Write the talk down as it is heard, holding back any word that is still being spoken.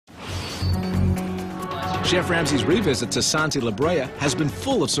Chef Ramsay's revisit to Santi La Brea has been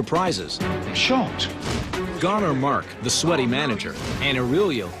full of surprises. I'm shocked. Garner Mark, the sweaty manager, and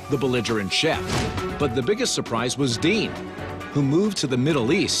Aurelio, the belligerent chef. But the biggest surprise was Dean, who moved to the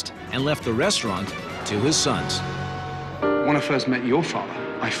Middle East and left the restaurant to his sons. When I first met your father,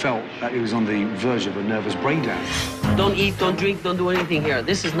 I felt that he was on the verge of a nervous breakdown. Don't eat, don't drink, don't do anything here.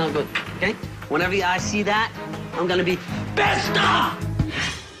 This is not good, okay? Whenever I see that, I'm gonna be pissed off!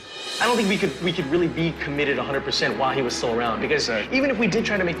 I don't think we could really be committed 100% while he was still around, because even if we did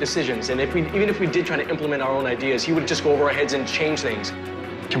try to make decisions, and even if we did try to implement our own ideas, he would just go over our heads and change things.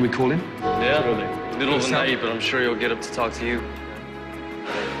 Can we call him? Yeah, absolutely. Middle of the night, but I'm sure he'll get up to talk to you.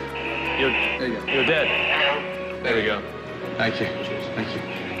 You're dead. There we go. Thank you. Thank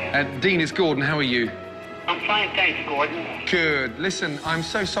you. Dean, it's Gordon. How are you? I'm fine, thanks, Gordon. Good. Listen, I'm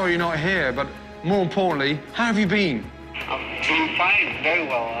so sorry you're not here, but more importantly, how have you been? I'm doing fine, very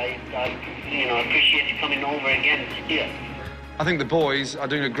well. I appreciate you coming over again here. I think the boys are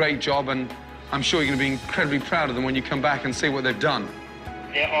doing a great job, and I'm sure you're going to be incredibly proud of them when you come back and see what they've done.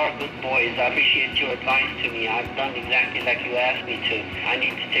 They are good boys. I appreciate your advice to me. I've done exactly like you asked me to. I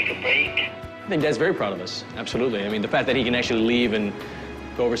need to take a break. I think Dad's very proud of us, absolutely. I mean, the fact that he can actually leave and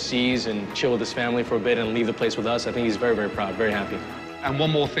go overseas and chill with his family for a bit and leave the place with us, I think he's very, very proud, very happy. And one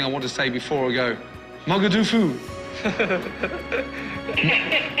more thing I want to say before I go. Magadufu.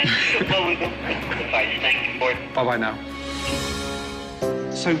 Well, we go. Advice. Thank you, Gordon. Bye-bye now.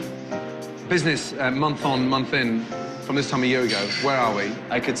 So, business month on, month in, from this time a year ago, where are we?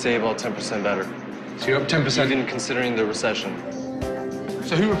 I could say about 10% better. So you're up 10%? Even considering the recession.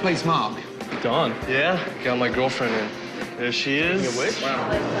 So who replaced Mark? Dawn. Yeah, got my girlfriend in. There she is. Your witch?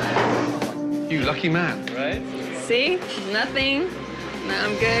 Wow. You lucky man. Right? See? Nothing. No,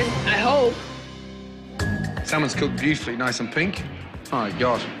 I'm good. I hope. Salmon's cooked beautifully, nice and pink. Oh, my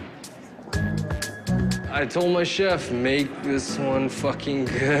God. I told my chef, make this one fucking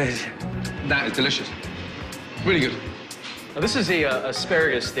good. That is delicious. Really good. Now, this is a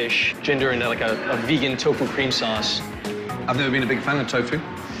asparagus dish, ginger and like a vegan tofu cream sauce. I've never been a big fan of tofu,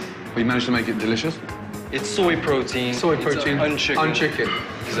 but you managed to make it delicious. It's soy protein. Soy protein. Unchicken. Unchicken.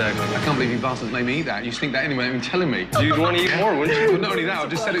 Exactly. I can't believe you bastards made me eat that. You sneaked that anyway, even telling me. You'd want to eat more, wouldn't you? Well, not only that, I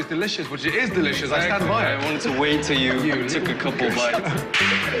just said it's delicious, which it is delicious. I stand by I it. wanted to wait till you took a couple bites.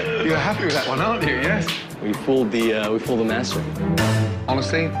 You're happy with that one, aren't you? Yes. We fooled the master.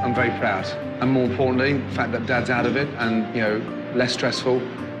 Honestly, I'm very proud. And more importantly, the fact that Dad's out of it and, you know, less stressful,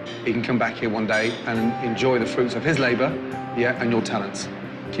 he can come back here one day and enjoy the fruits of his labor, yeah, and your talents.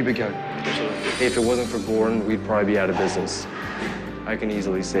 Keep it going. If it wasn't for Gordon, we'd probably be out of business. I can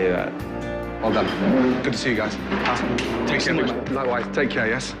easily say that. Well done. Good to see you guys. Take care. Likewise. Take care,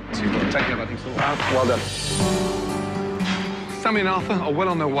 yes? Take care, buddy. Well done. Sammy and Arthur are well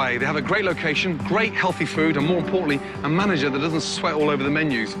on their way. They have a great location, great healthy food, and more importantly, a manager that doesn't sweat all over the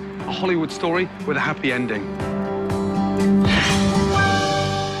menus. A Hollywood story with a happy ending.